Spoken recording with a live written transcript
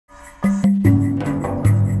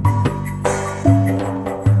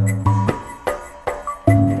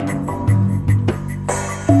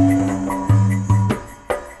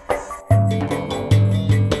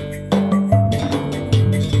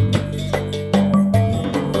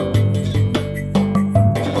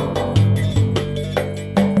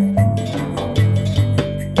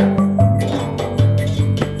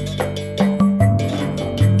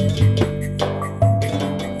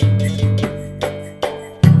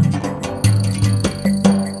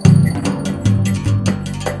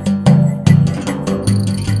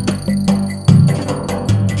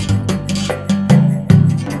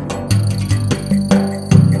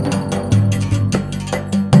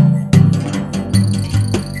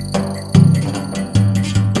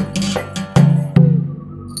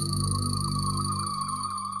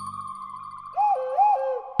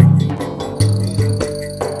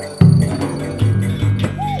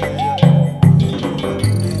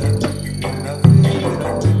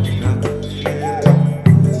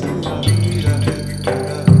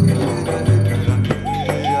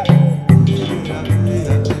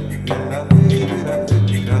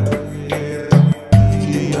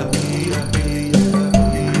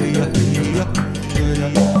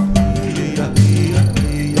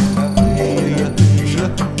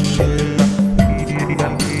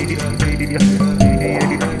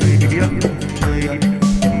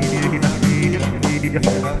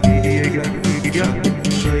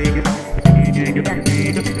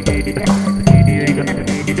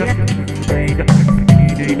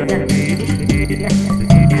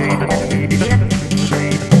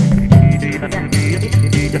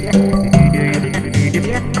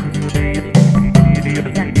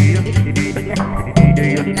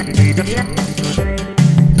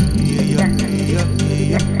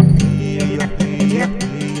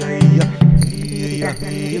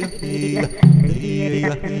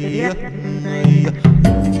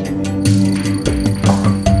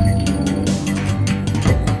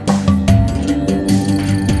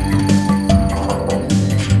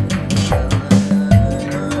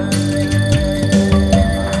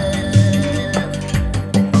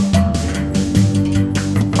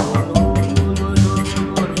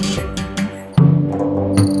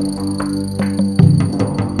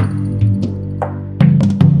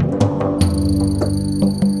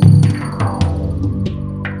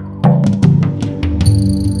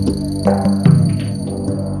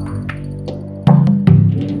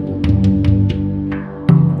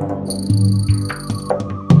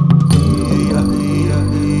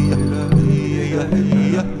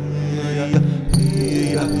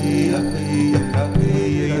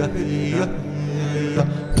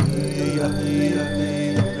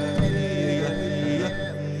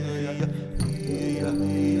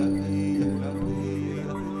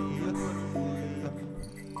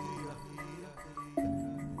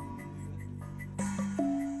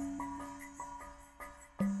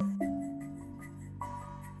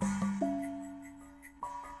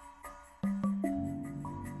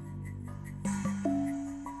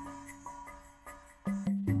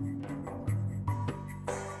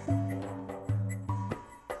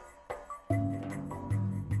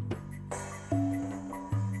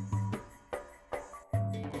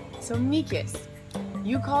So Mikis,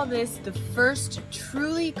 you call this the first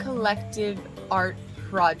truly collective art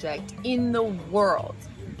project in the world,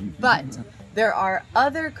 but there are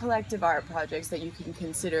other collective art projects that you can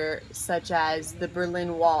consider, such as the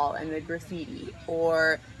Berlin Wall and the graffiti,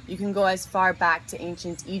 or you can go as far back to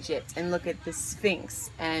ancient Egypt and look at the Sphinx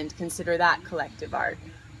and consider that collective art,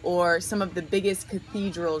 or some of the biggest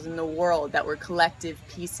cathedrals in the world that were collective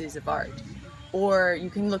pieces of art. Or you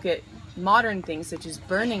can look at modern things such as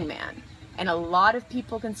Burning Man, and a lot of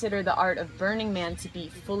people consider the art of Burning Man to be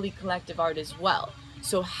fully collective art as well.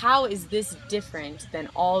 So how is this different than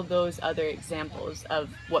all those other examples of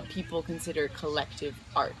what people consider collective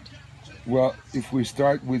art? Well, if we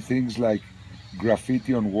start with things like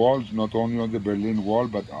graffiti on walls, not only on the Berlin Wall,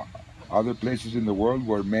 but other places in the world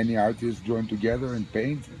where many artists join together and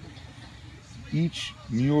paint, each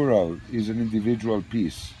mural is an individual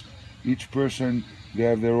piece. Each person, they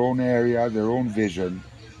have their own area, their own vision,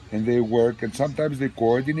 and they work, and sometimes they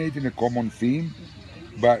coordinate in a common theme,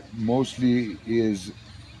 but mostly is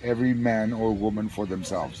every man or woman for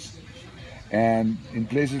themselves. And in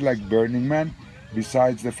places like Burning Man,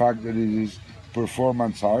 besides the fact that it is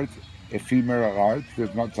performance art, ephemeral art,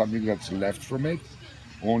 there's not something that's left from it,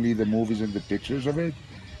 only the movies and the pictures of it,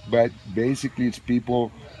 but basically it's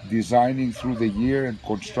people designing through the year and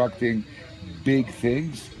constructing big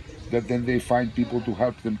things that then they find people to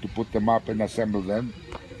help them to put them up and assemble them.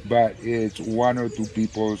 But it's one or two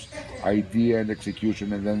people's idea and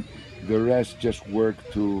execution, and then the rest just work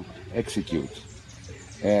to execute.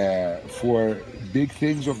 For big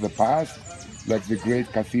things of the past, like the great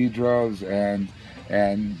cathedrals and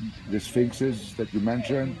the sphinxes that you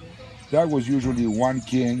mentioned, that was usually one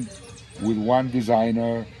king with one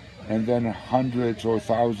designer, and then hundreds or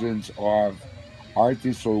thousands of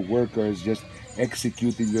artists or workers just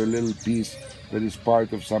executing their little piece that is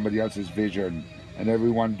part of somebody else's vision, and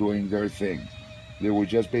everyone doing their thing. They were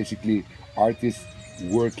just basically artists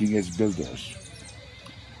working as builders.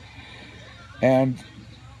 And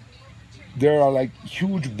there are like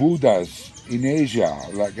huge Buddhas in Asia,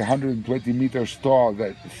 like 120 meters tall,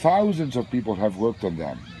 that thousands of people have worked on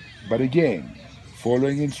them. But again,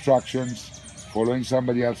 following instructions, following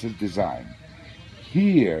somebody else's design.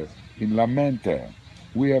 Here in La Mente,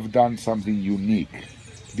 we have done something unique,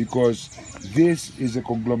 because this is a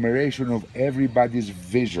conglomeration of everybody's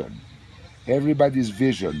vision, everybody's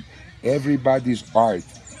art,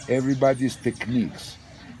 everybody's techniques.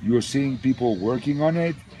 You're seeing people working on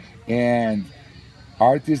it, and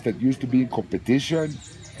artists that used to be in competition,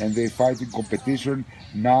 and they fight in competition,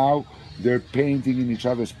 now they're painting in each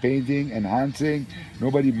other's painting, enhancing.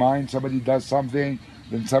 Nobody minds, somebody does something,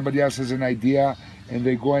 then somebody else has an idea, and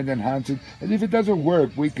they go and enhance it. And if it doesn't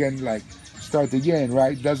work, we can like start again,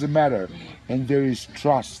 right? Doesn't matter. And there is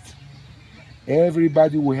trust.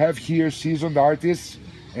 Everybody we have here, seasoned artists,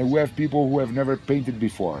 and we have people who have never painted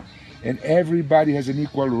before. And everybody has an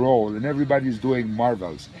equal role, and everybody's doing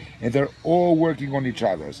marvels. And they're all working on each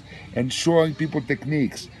other's and showing people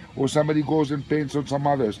techniques. Or somebody goes and paints on some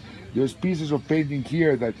others. There's pieces of painting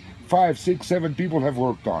here that 5, 6, 7 people have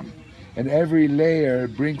worked on. And every layer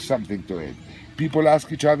brings something to it. People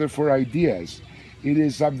ask each other for ideas. It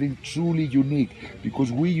is something truly unique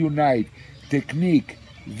because we unite technique,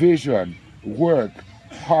 vision, work,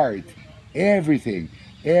 heart, everything.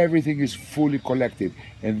 Everything is fully collective,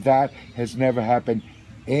 and that has never happened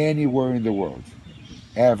anywhere in the world,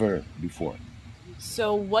 ever before.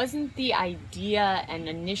 So wasn't the idea and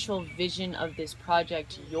initial vision of this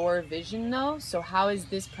project your vision though? So how is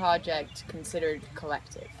this project considered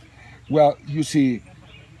collective? Well, you see,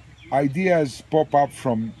 ideas pop up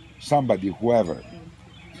from somebody, whoever.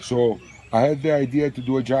 So I had the idea to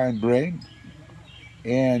do a giant brain,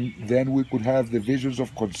 and then we could have the visions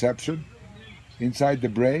of conception inside the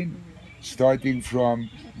brain, starting from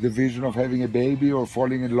the vision of having a baby or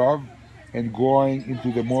falling in love and going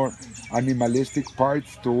into the more animalistic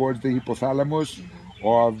parts towards the hypothalamus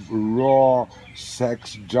of raw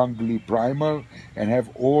sex jungly primal, and have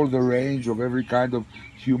all the range of every kind of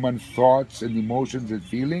human thoughts and emotions and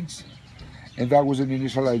feelings. And that was an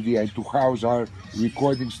initial idea, and to house our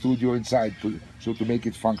recording studio inside, so to make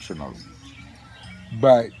it functional.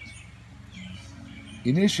 But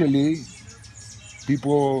initially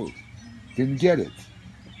people didn't get it,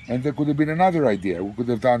 and there could have been another idea. We could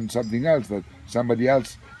have done something else that somebody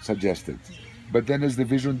else suggested. But then as the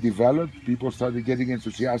vision developed, people started getting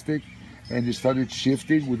enthusiastic, and it started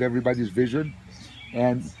shifting with everybody's vision,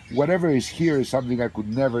 and whatever is here is something I could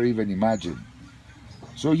never even imagine.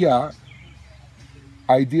 So yeah,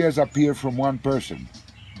 ideas appear from one person,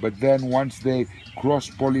 but then once they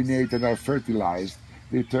cross-pollinate and are fertilized,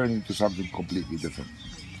 they turn into something completely different.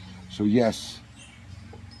 So yes,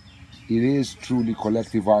 it is truly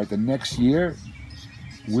collective art, and next year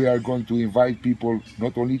we are going to invite people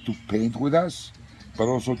not only to paint with us, but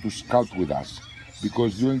also to sculpt with us.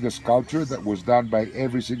 Because during the sculpture that was done by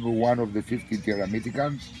every single one of the 15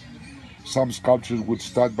 TierraMiticans, some sculptures would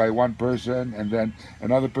start by one person, and then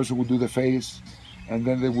another person would do the face, and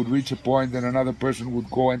then they would reach a point, and another person would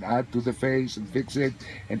go and add to the face and fix it,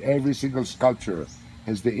 and every single sculpture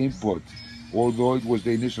has the input. Although it was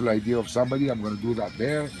the initial idea of somebody, I'm going to do that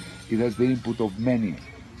there, it has the input of many,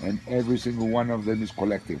 and every single one of them is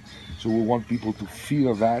collective. So we want people to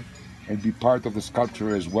feel that and be part of the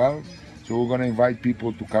sculpture as well. So we're going to invite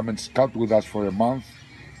people to come and sculpt with us for a month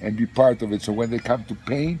and be part of it. So when they come to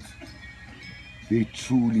paint, they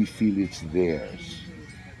truly feel it's theirs.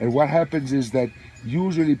 And what happens is that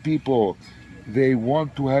usually people, they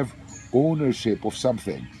want to have ownership of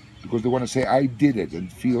something because they want to say, I did it,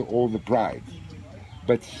 and feel all the pride.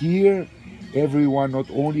 But here, everyone not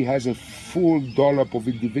only has a full dollop of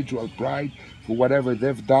individual pride for whatever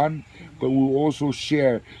they've done, but we also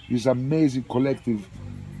share this amazing collective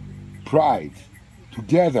pride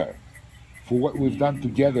together for what we've done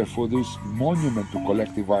together for this monument to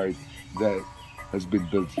collective art that has been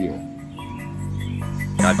built here.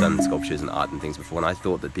 I've done sculptures and art and things before, and I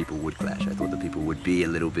thought that people would clash. I thought that people would be a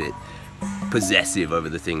little bit possessive over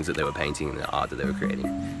the things that they were painting and the art that they were creating.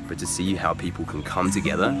 But to see how people can come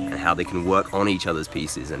together and how they can work on each other's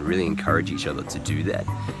pieces and really encourage each other to do that.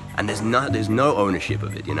 And there's no ownership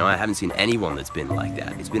of it, you know. I haven't seen anyone that's been like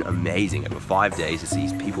that. It's been amazing over 5 days to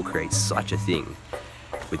see people create such a thing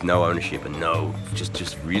with no ownership and no,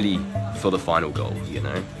 just really for the final goal, you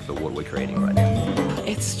know, for what we're creating right now.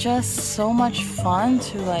 It's just so much fun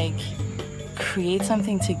to like create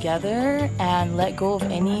something together and let go of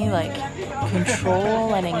any like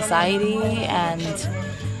control and anxiety, and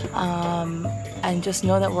just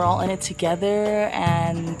know that we're all in it together,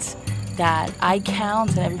 and that I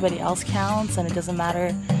count and everybody else counts, and it doesn't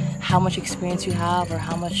matter how much experience you have or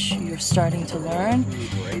how much you're starting to learn,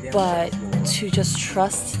 but to just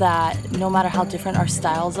trust that no matter how different our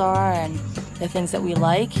styles are and the things that we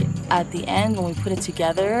like, at the end when we put it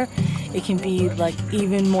together, it can be like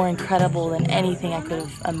even more incredible than anything I could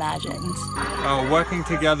have imagined. Working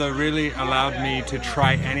together really allowed me to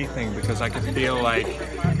try anything, because I could feel like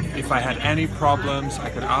if I had any problems, I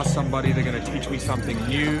could ask somebody, they're going to teach me something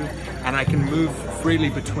new, and I can move freely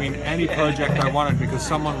between any project I wanted, because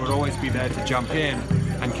someone would always be there to jump in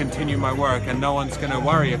and continue my work, and no one's going to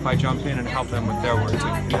worry if I jump in and help them with their work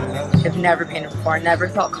too. I've never painted before, never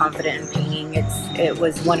felt confident in painting. It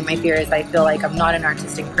was one of my fears. I feel like I'm not an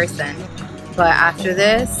artistic person, but after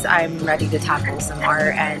this, I'm ready to tackle some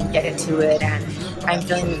art and get into it, and I'm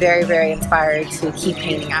feeling very, very inspired to keep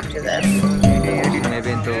painting after this. Es un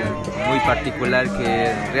evento muy particular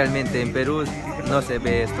que realmente en Perú no se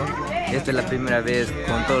ve esto. Esta es la primera vez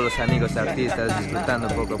con todos los amigos artistas disfrutando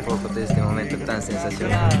poco a poco de este momento tan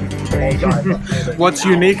sensacional. What's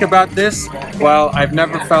unique about this? Well, I've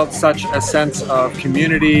never felt such a sense of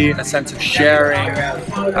community, a sense of sharing.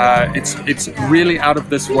 It's really out of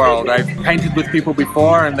this world. I've painted with people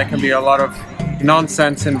before and there can be a lot of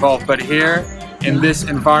nonsense involved, but here in this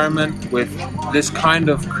environment with this kind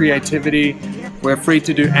of creativity, we're free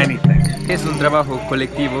to do anything. Es un trabajo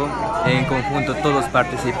colectivo, en conjunto todos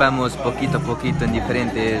participamos poquito a poquito en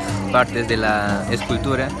diferentes partes de la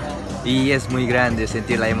escultura y es muy grande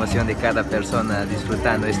sentir la emoción de cada persona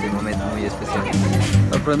disfrutando este momento muy especial.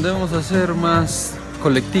 Aprendemos a ser más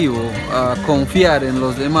colectivo, a confiar en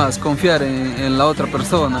los demás, confiar en la otra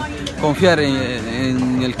persona, confiar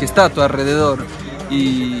en el que está a tu alrededor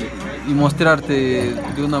y mostrarte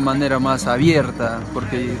de una manera más abierta,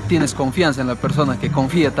 porque tienes confianza en la persona que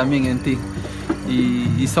confía también en ti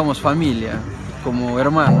y somos familia, como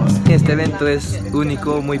hermanos. Este evento es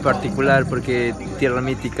único, muy particular, porque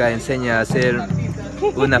TierraMitica enseña a ser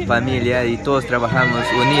una familia y todos trabajamos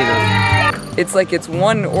unidos. It's like it's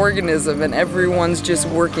one organism and everyone's just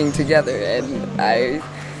working together, and I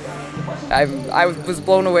was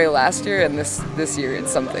blown away last year, and this year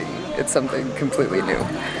it's something completely new.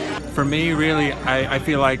 For me, really, I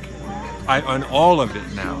feel like I own all of it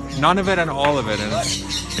now. None of it and all of it, and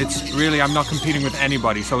it's really, I'm not competing with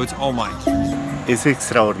anybody, so it's all mine. Es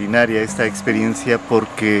extraordinaria esta experiencia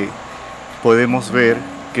porque podemos ver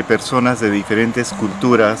que personas de diferentes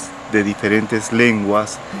culturas, de diferentes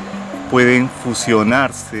lenguas, pueden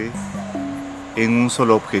fusionarse en un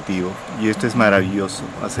solo objetivo. Y esto es maravilloso,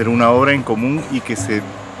 hacer una obra en común y que se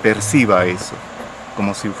perciba eso,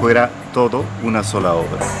 como si fuera todo una sola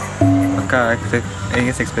obra. Acá, en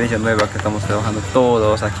esta experiencia nueva que estamos trabajando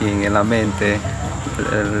todos aquí en la mente,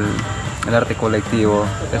 el arte colectivo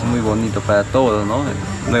es muy bonito para todos, ¿no?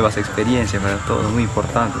 Nuevas experiencias para todos, muy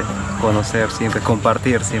importante conocer siempre,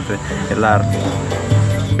 compartir siempre el arte.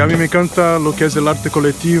 A mí me encanta lo que es el arte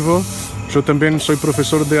colectivo. Yo también soy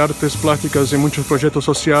profesor de artes plásticas en muchos proyectos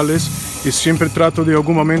sociales y siempre trato de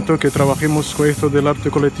algún momento que trabajemos con esto del arte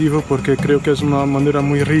colectivo porque creo que es una manera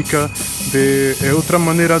muy rica, es otra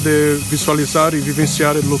manera de visualizar y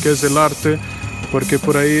vivenciar lo que es el arte, porque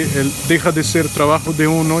por ahí deja de ser trabajo de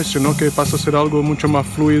uno, sino que pasa a ser algo mucho más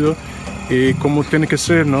fluido y como tiene que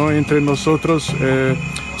ser, ¿no? Entre nosotros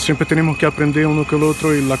siempre tenemos que aprender uno con el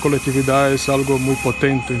otro y la colectividad es algo muy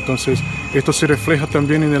potente. Entonces esto se refleja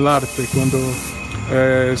también en el arte, cuando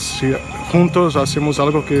si juntos hacemos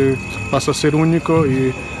algo que pasa a ser único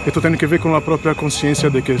y esto tiene que ver con la propia conciencia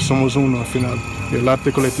de que somos uno al final. Y el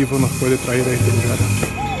arte colectivo nos puede traer a este lugar.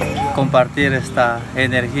 Compartir esta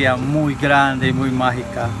energía muy grande y muy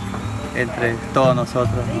mágica entre todos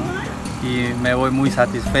nosotros, ¿no? Y me voy muy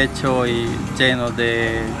satisfecho y lleno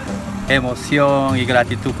de emoción y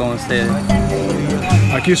gratitud con ustedes.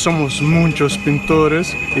 Aquí somos muchos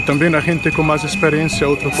pintores y también hay gente con más experiencia,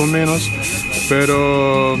 otros con menos,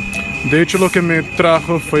 pero de hecho lo que me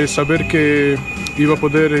trajo fue saber que iba a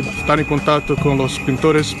poder estar en contacto con los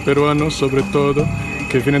pintores peruanos, sobre todo,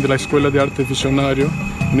 que vienen de la Escuela de Arte Visionario.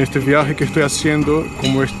 En este viaje que estoy haciendo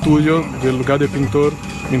como estudio del lugar de pintor,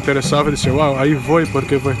 me interesaba y decía, wow, ahí voy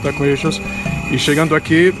porque voy a estar con ellos. Y llegando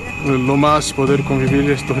aquí, lo más poder convivir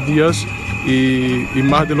estos días y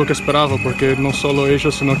más de lo que esperaba, porque no solo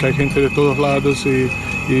ellos, sino que hay gente de todos lados y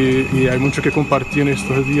hay mucho que compartir en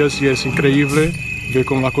estos días y es increíble ver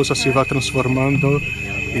cómo la cosa se va transformando.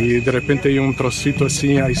 Y de repente hay un trocito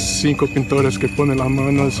así, hay 5 pintores que ponen las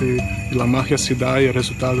manos y la magia se da y el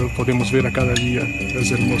resultado podemos ver a cada día.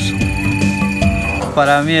 Es hermoso.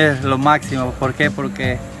 Para mí es lo máximo. ¿Por qué?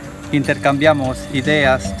 Porque intercambiamos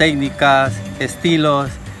ideas, técnicas, estilos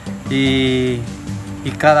y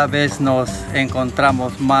cada vez nos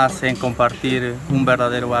encontramos más en compartir un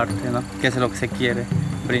verdadero arte, ¿no? Que es lo que se quiere,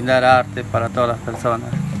 brindar arte para todas las personas.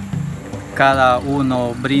 Cada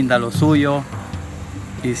uno brinda lo suyo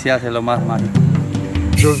y se hace lo más mágico.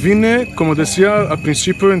 Yo vine, como decía al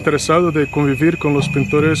principio, interesado de convivir con los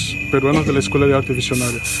pintores peruanos de la Escuela de Arte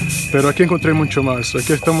Visionario, pero aquí encontré mucho más.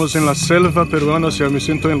 Aquí estamos en la selva peruana, o sea, me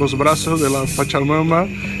siento en los brazos de la Pachamama,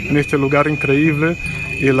 en este lugar increíble,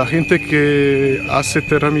 y la gente que hace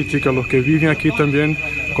TierraMitica, los que viven aquí también,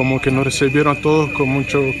 como que nos recibieron a todos con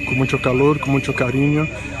mucho calor, con mucho cariño.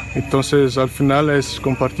 Entonces al final es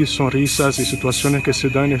compartir sonrisas y situaciones que se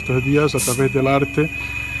dan estos días a través del arte.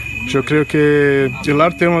 Yo creo que el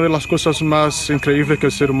arte es una de las cosas más increíbles que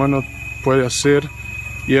el ser humano puede hacer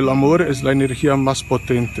y el amor es la energía más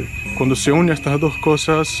potente. Cuando se unen estas dos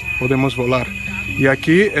cosas podemos volar Y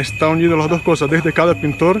aquí está unido las dos cosas, desde cada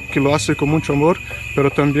pintor que lo hace con mucho amor,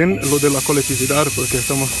 pero también lo de la colectividad, porque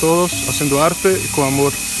estamos todos haciendo arte con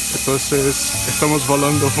amor, entonces estamos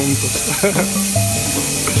volando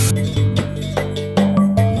juntos.